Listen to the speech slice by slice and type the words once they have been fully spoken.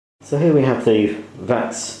So here we have the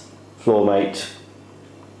Vax Floormate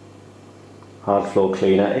hard floor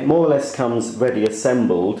cleaner. It more or less comes ready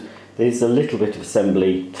assembled. There's a little bit of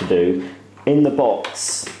assembly to do. In the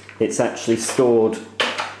box it's actually stored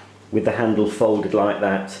with the handle folded like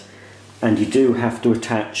that, and you do have to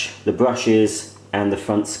attach the brushes and the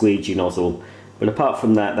front squeegee nozzle, but apart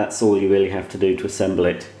from that, that's all you really have to do to assemble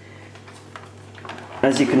it.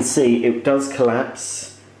 As you can see, it does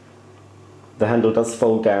collapse. The handle does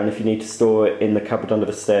fold down if you need to store it in the cupboard under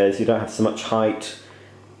the stairs. You don't have so much height.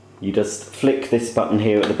 You just flick this button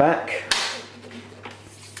here at the back,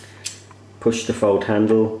 push the fold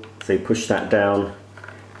handle, so you push that down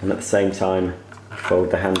and at the same time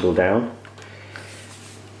fold the handle down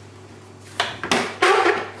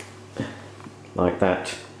like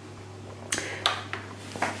that.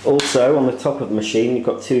 Also on the top of the machine you've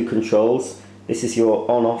got two controls. This is your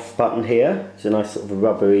on-off button here. It's a nice sort of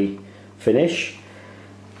rubbery finish,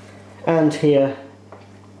 and here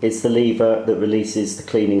is the lever that releases the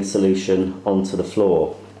cleaning solution onto the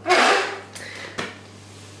floor.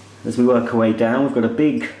 As we work our way down, we've got a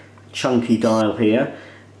big chunky dial here.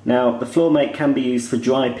 Now the Floormate can be used for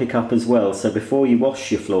dry pickup as well, so before you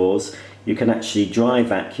wash your floors you can actually dry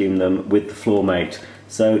vacuum them with the Floormate.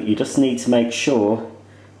 So you just need to make sure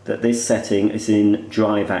that this setting is in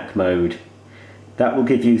dry vac mode. That will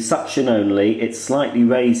give you suction only. It slightly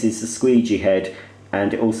raises the squeegee head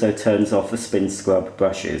and it also turns off the spin scrub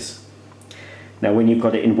brushes. Now when you've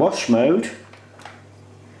got it in wash mode,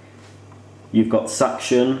 you've got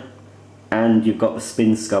suction and you've got the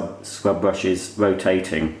spin scrub brushes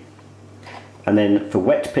rotating. And then for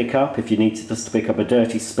wet pickup, if you need to just pick up a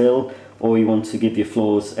dirty spill or you want to give your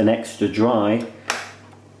floors an extra dry,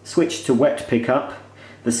 switch to wet pickup.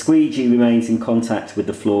 The squeegee remains in contact with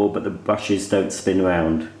the floor, but the brushes don't spin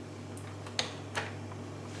around.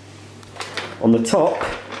 On the top,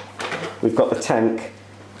 we've got the tank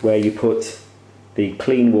where you put the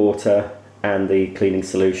clean water and the cleaning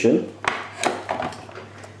solution.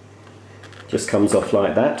 Just comes off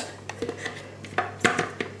like that.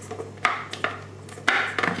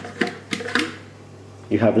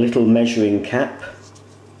 You have a little measuring cap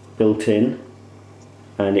built in,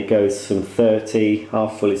 and it goes from 30,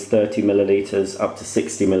 half full is 30 millilitres up to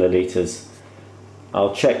 60 millilitres.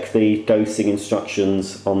 I'll check the dosing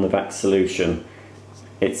instructions on the Vax solution.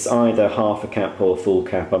 It's either half a cap or a full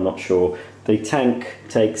cap, I'm not sure. The tank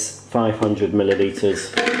takes 500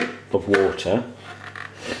 millilitres of water,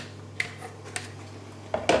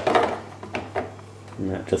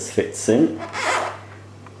 and that just fits in.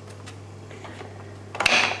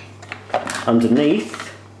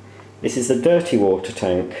 Underneath, this is a dirty water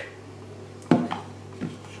tank.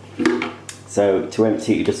 So to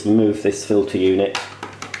empty it, you just remove this filter unit,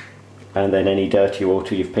 and then any dirty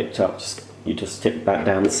water you've picked up, you just tip back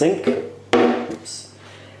down the sink. Oops.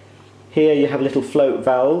 Here you have a little float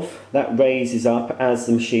valve that raises up as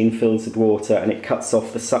the machine fills with water, and it cuts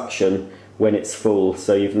off the suction when it's full,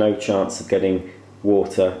 so you've no chance of getting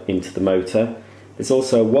water into the motor. There's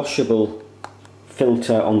also a washable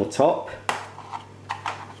filter on the top.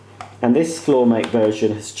 And this Floormate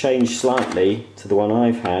version has changed slightly to the one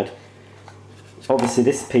I've had. Obviously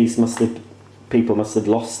this piece people must have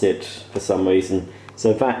lost it for some reason.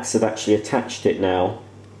 So Vax have actually attached it now,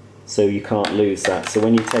 so you can't lose that. So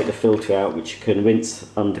when you take the filter out, which you can rinse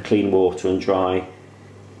under clean water and dry,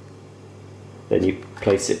 then you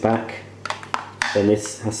place it back. Then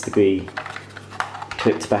this has to be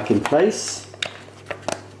clipped back in place.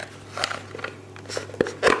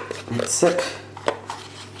 That's it.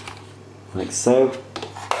 Like so,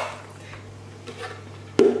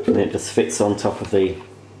 and it just fits on top of the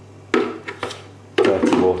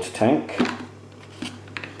dirty water tank.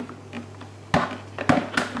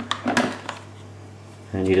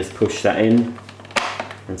 And you just push that in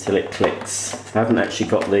until it clicks. I haven't actually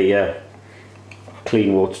got the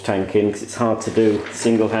clean water tank in because it's hard to do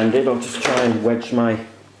single-handed. I'll just try and wedge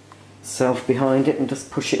myself behind it and just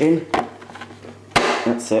push it in.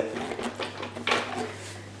 That's it.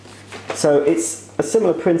 So it's a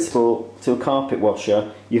similar principle to a carpet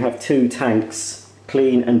washer. You have two tanks,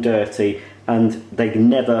 clean and dirty, and they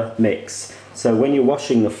never mix. So when you're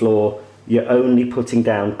washing the floor, you're only putting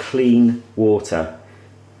down clean water.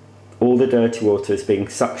 All the dirty water is being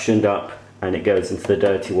suctioned up and it goes into the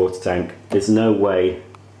dirty water tank. There's no way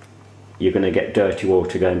you're going to get dirty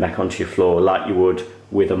water going back onto your floor like you would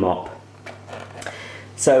with a mop.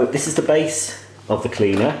 So this is the base of the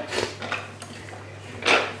cleaner.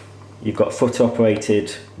 You've got foot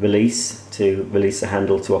operated release to release the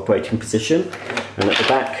handle to operating position, and at the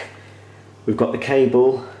back we've got the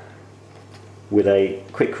cable with a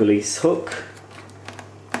quick release hook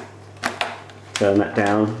turn that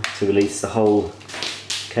down to release the whole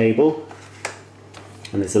cable,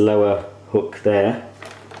 and there's a lower hook there.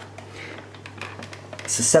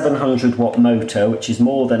 It's a 700 watt motor, which is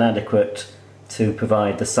more than adequate to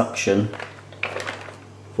provide the suction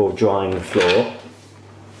for drying the floor.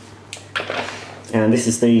 And this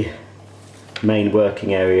is the main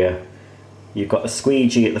working area. You've got a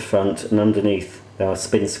squeegee at the front, and underneath there are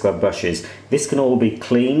spin scrub brushes. This can all be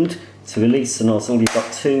cleaned. To release the nozzle, you've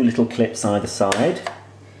got two little clips either side.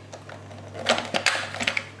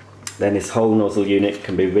 Then this whole nozzle unit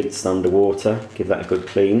can be rinsed underwater, give that a good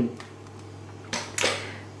clean.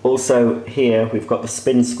 Also here we've got the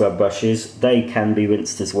spin scrub brushes, they can be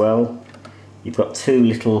rinsed as well. You've got two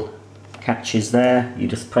little catches there, you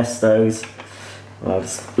just press those. I'll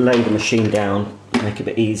just lay the machine down, make it a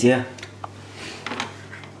bit easier.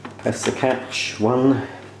 Press the catch, 1,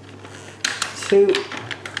 2.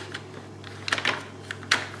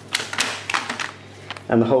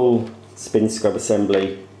 And the whole spin scrub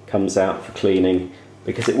assembly comes out for cleaning,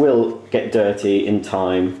 because it will get dirty in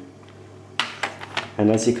time.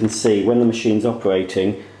 And as you can see, when the machine's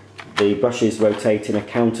operating, the brushes rotate in a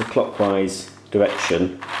counterclockwise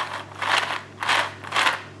direction,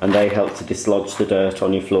 and they help to dislodge the dirt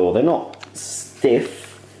on your floor. They're not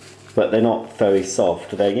stiff, but they're not very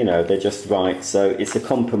soft. They're just right. So it's a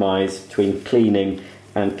compromise between cleaning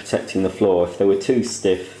and protecting the floor. If they were too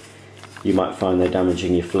stiff, you might find they're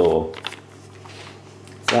damaging your floor.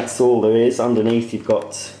 So that's all there is. Underneath you've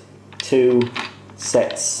got two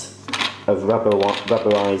sets of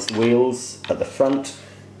rubberized wheels at the front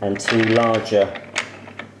and two larger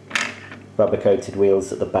rubber coated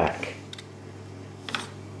wheels at the back.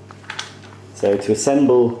 So to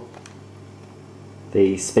assemble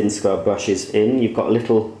the spin scrub brushes in, you've got a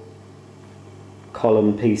little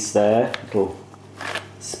column piece there, little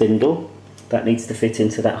spindle. That needs to fit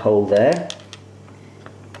into that hole there.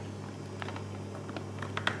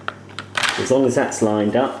 As long as that's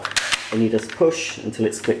lined up, and you just push until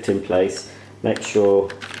it's clicked in place, make sure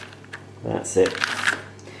that's it.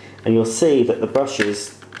 And you'll see that the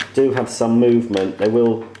brushes do have some movement, they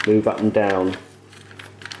will move up and down.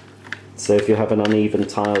 So if you have an uneven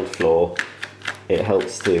tiled floor, it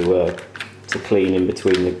helps to clean in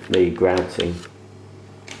between the grouting.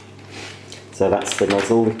 So that's the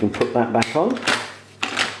nozzle, we can put that back on.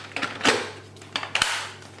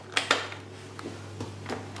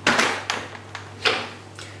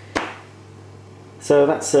 So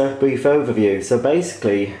that's a brief overview. So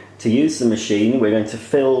basically, to use the machine, we're going to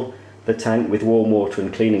fill the tank with warm water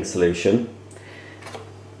and cleaning solution,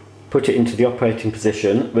 put it into the operating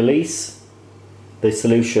position, release the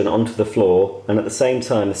solution onto the floor, and at the same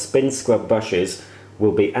time the spin scrub brushes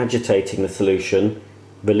will be agitating the solution,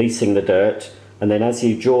 releasing the dirt, and then as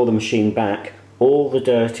you draw the machine back, all the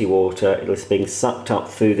dirty water is being sucked up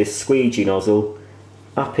through this squeegee nozzle,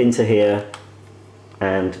 up into here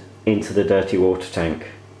and into the dirty water tank.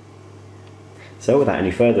 So without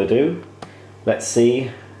any further ado, let's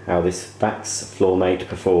see how this Vax Floormate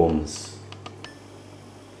performs.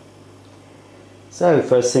 So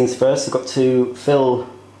first things first, I've got to fill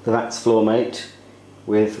the Vax Floormate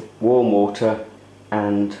with warm water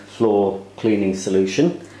and floor cleaning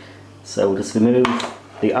solution. So we'll just remove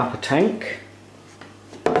the upper tank,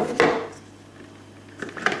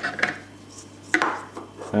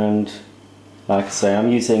 and like I say,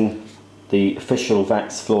 I'm using the official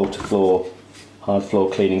Vax floor to floor hard floor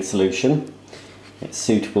cleaning solution. It's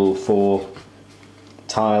suitable for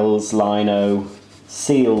tiles, lino,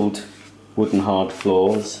 sealed wooden hard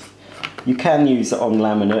floors. You can use it on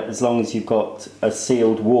laminate as long as you've got a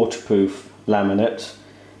sealed waterproof laminate.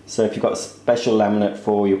 So if you've got a special laminate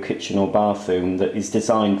for your kitchen or bathroom that is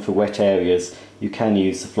designed for wet areas, you can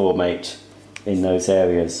use the Floormate in those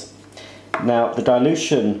areas. Now the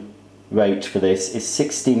dilution rate for this is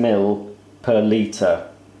 60 ml per litre.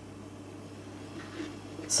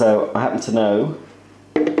 So I happen to know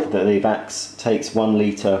that the Vax takes 1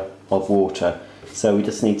 litre of water. So we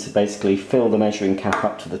just need to basically fill the measuring cap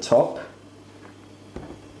up to the top.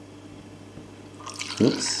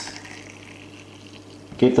 Oops.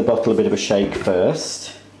 Give the bottle a bit of a shake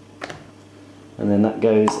first, and then that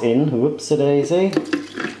goes in. Whoops-a-daisy.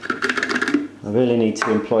 I really need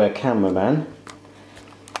to employ a cameraman.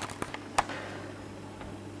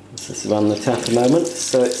 Let's just run the tap a moment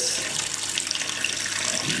so it's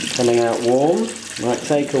coming out warm. Might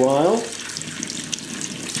take a while.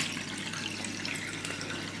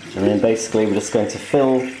 And then basically we're just going to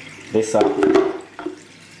fill this up.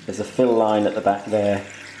 There's a fill line at the back there.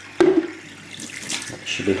 That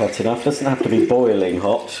should be hot enough. Doesn't have to be boiling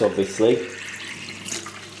hot, obviously.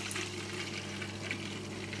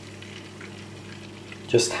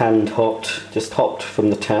 just hand hot, just hot from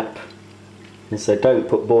the tap. And so don't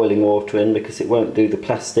put boiling water in because it won't do the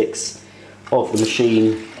plastics of the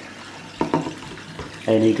machine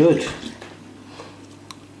any good.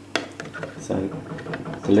 So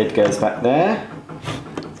the lid goes back there,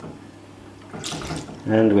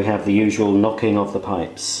 and we have the usual knocking of the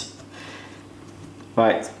pipes.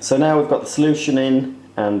 Right, so now we've got the solution in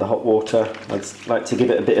and the hot water. I'd like to give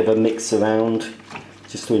it a bit of a mix around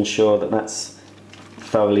just to ensure that that's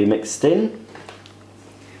thoroughly mixed in.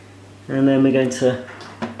 And then we're going to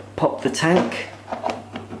pop the tank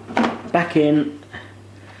back in,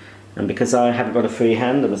 and because I haven't got a free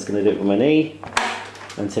hand, I'm just going to do it with my knee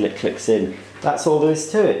until it clicks in. That's all there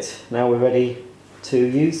is to it. Now we're ready to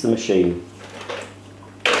use the machine.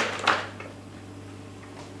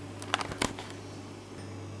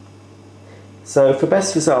 So for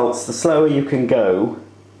best results, the slower you can go,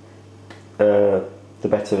 the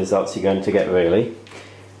better results you're going to get, really.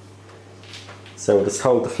 So we'll just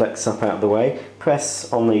hold the flex up out of the way,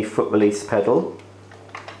 press on the foot release pedal.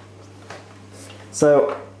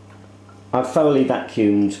 So I've thoroughly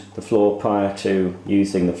vacuumed the floor prior to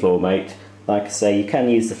using the Floormate. Like I say, you can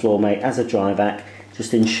use the Floormate as a dry vac,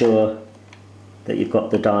 just ensure that you've got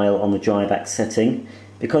the dial on the dry vac setting.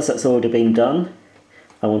 Because that's already been done,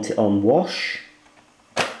 I want it on wash.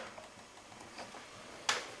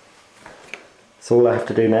 So all I have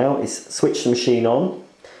to do now is switch the machine on,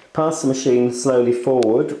 pass the machine slowly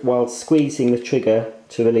forward while squeezing the trigger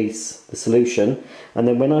to release the solution, and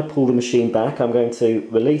then when I pull the machine back, I'm going to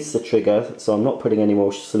release the trigger, so I'm not putting any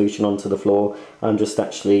more solution onto the floor, I'm just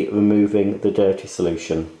actually removing the dirty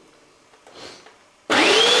solution.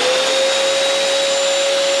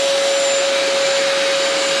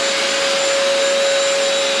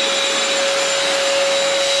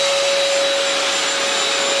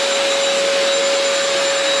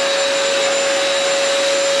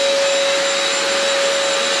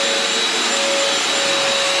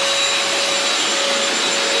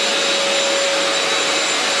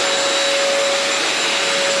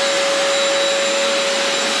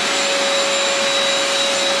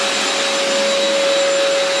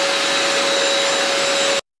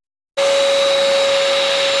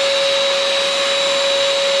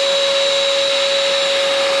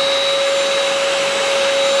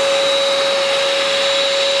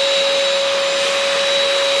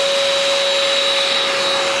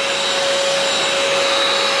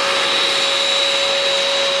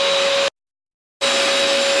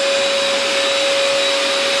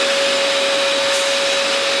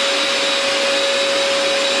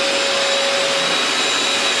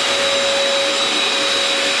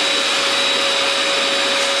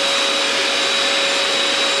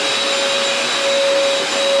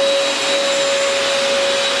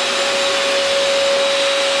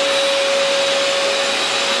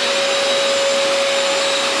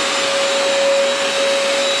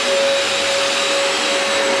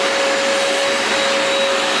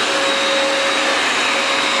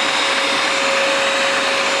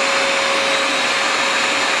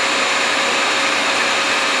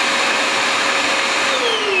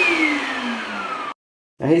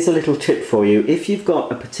 Now here's a little tip for you. If you've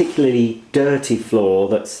got a particularly dirty floor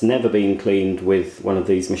that's never been cleaned with one of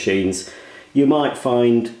these machines, you might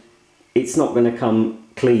find it's not going to come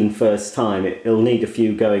clean first time. It'll need a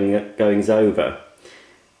few goings over.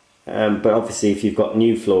 But obviously if you've got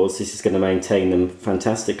new floors, this is going to maintain them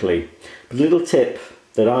fantastically. But a little tip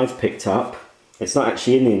that I've picked up, it's not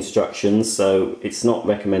actually in the instructions, so it's not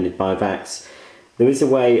recommended by Vax. There is a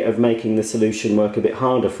way of making the solution work a bit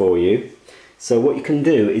harder for you. So what you can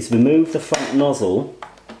do is remove the front nozzle,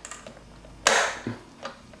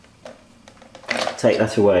 take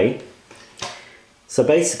that away. So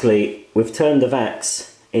basically we've turned the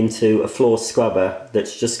Vax into a floor scrubber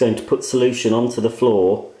that's just going to put solution onto the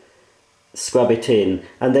floor, scrub it in,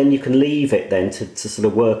 and then you can leave it then to sort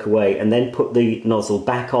of work away, and then put the nozzle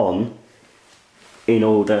back on in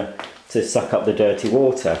order to suck up the dirty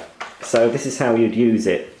water. So this is how you'd use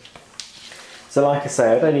it. So like I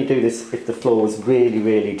say, I'd only do this if the floor was really,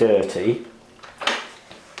 really dirty.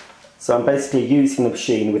 So I'm basically using the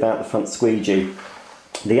machine without the front squeegee.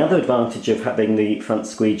 The other advantage of having the front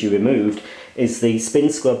squeegee removed is the spin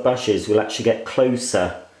scrub brushes will actually get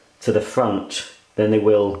closer to the front than they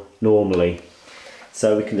will normally.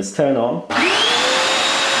 So we can just turn on.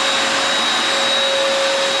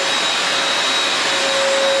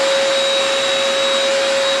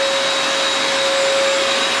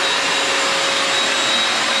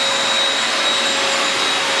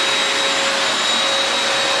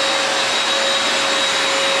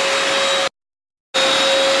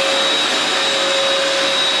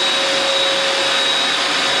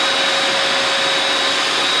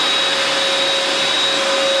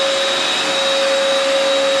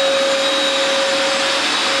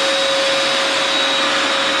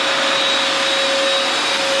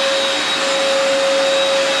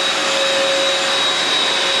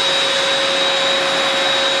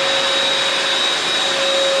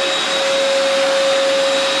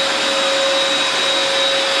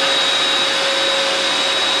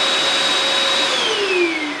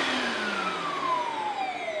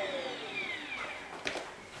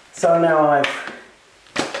 So now I've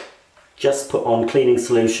just put on cleaning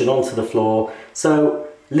solution onto the floor. So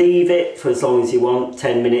leave it for as long as you want,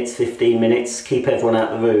 10 minutes, 15 minutes, keep everyone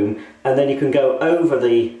out of the room, and then you can go over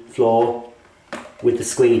the floor with the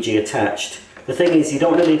squeegee attached. The thing is, you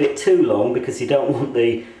don't want to leave it too long because you don't want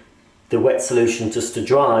the wet solution just to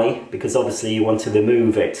dry, because obviously you want to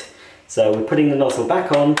remove it. So we're putting the nozzle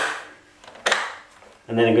back on,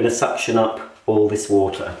 and then I'm going to suction up all this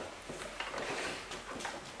water.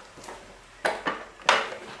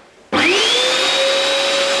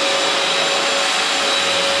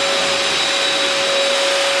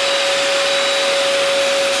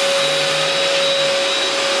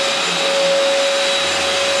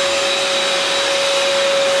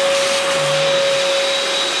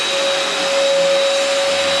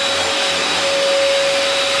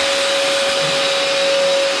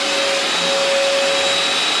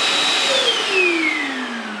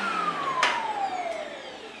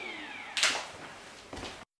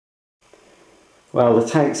 Well, the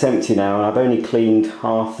tank's empty now, and I've only cleaned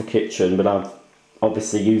half the kitchen, but I've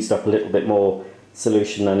obviously used up a little bit more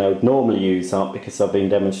solution than I would normally use up because I've been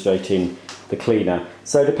demonstrating the cleaner.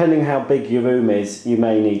 So depending how big your room is, you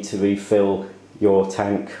may need to refill your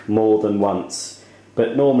tank more than once.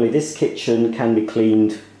 But normally this kitchen can be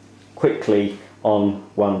cleaned quickly on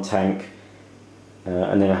one tank,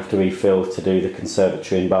 and then I have to refill to do the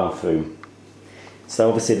conservatory and bathroom. So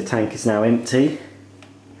obviously the tank is now empty,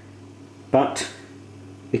 but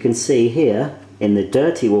you can see here in the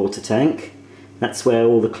dirty water tank, that's where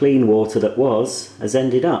all the clean water that was has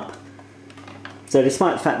ended up. So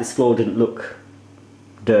despite the fact this floor didn't look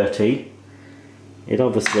dirty, it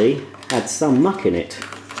obviously had some muck in it.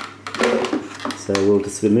 So we'll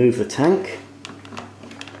just remove the tank.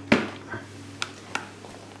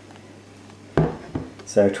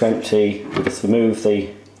 So to empty, we'll just remove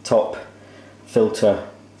the top filter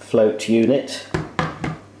float unit.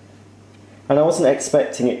 And I wasn't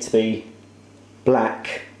expecting it to be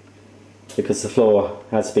black because the floor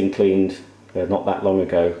has been cleaned not that long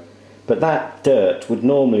ago. But that dirt would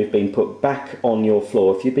normally have been put back on your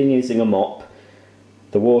floor. If you've been using a mop,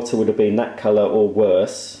 the water would have been that colour or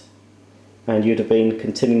worse, and you'd have been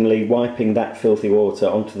continually wiping that filthy water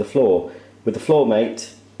onto the floor. With the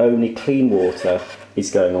Floormate, only clean water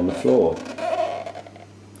is going on the floor.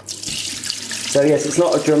 So yes, it's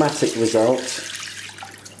not a dramatic result,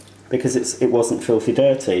 because it wasn't filthy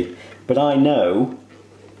dirty, but I know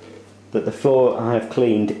that the floor I have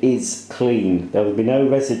cleaned is clean. There will be no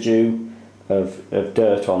residue of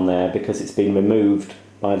dirt on there because it's been removed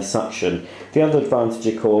by the suction. The other advantage,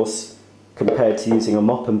 of course, compared to using a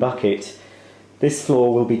mop and bucket, this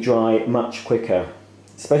floor will be dry much quicker.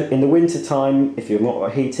 Especially in the winter time, if you've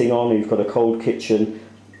got heating on and you've got a cold kitchen,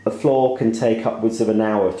 a floor can take upwards of an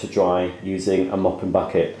hour to dry using a mop and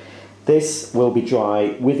bucket. This will be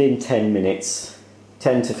dry within 10 minutes,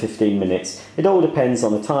 10 to 15 minutes. It all depends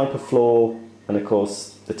on the type of floor and of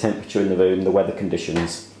course the temperature in the room, the weather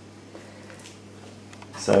conditions.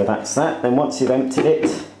 So that's that. Then once you've emptied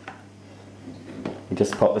it, you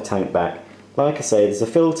just pop the tank back. Like I say, there's a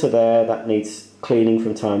filter there that needs cleaning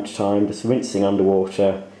from time to time, just rinsing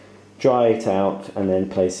underwater, dry it out and then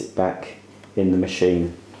place it back in the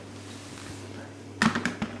machine.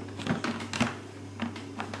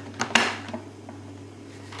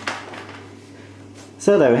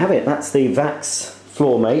 So there we have it, that's the Vax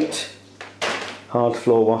Floormate hard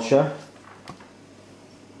floor washer.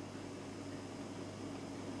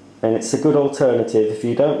 And it's a good alternative if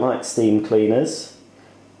you don't like steam cleaners,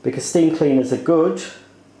 because steam cleaners are good,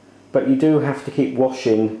 but you do have to keep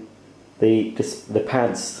washing the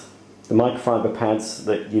pads, the microfiber pads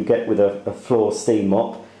that you get with a floor steam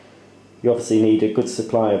mop. You obviously need a good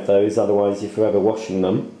supply of those, otherwise you're forever washing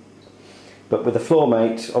them. But with the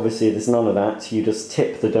Floormate, obviously there's none of that. You just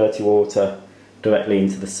tip the dirty water directly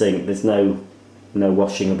into the sink. There's no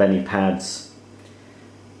washing of any pads.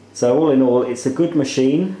 So all in all, it's a good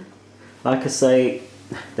machine. Like I say,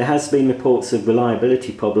 there has been reports of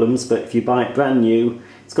reliability problems, but if you buy it brand new,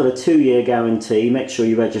 it's got a 2-year guarantee. Make sure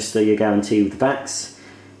you register your guarantee with Vax,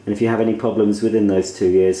 and if you have any problems within those 2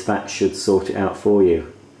 years, Vax should sort it out for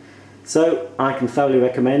you. So I can thoroughly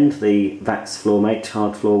recommend the Vax Floormate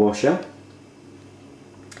hard floor washer.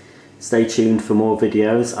 Stay tuned for more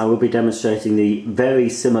videos. I will be demonstrating the very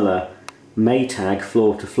similar Maytag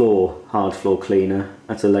floor-to-floor hard floor cleaner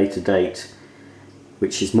at a later date,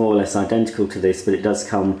 which is more or less identical to this, but it does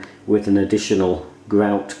come with an additional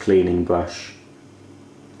grout cleaning brush.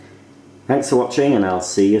 Thanks for watching, and I'll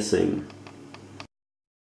see you soon.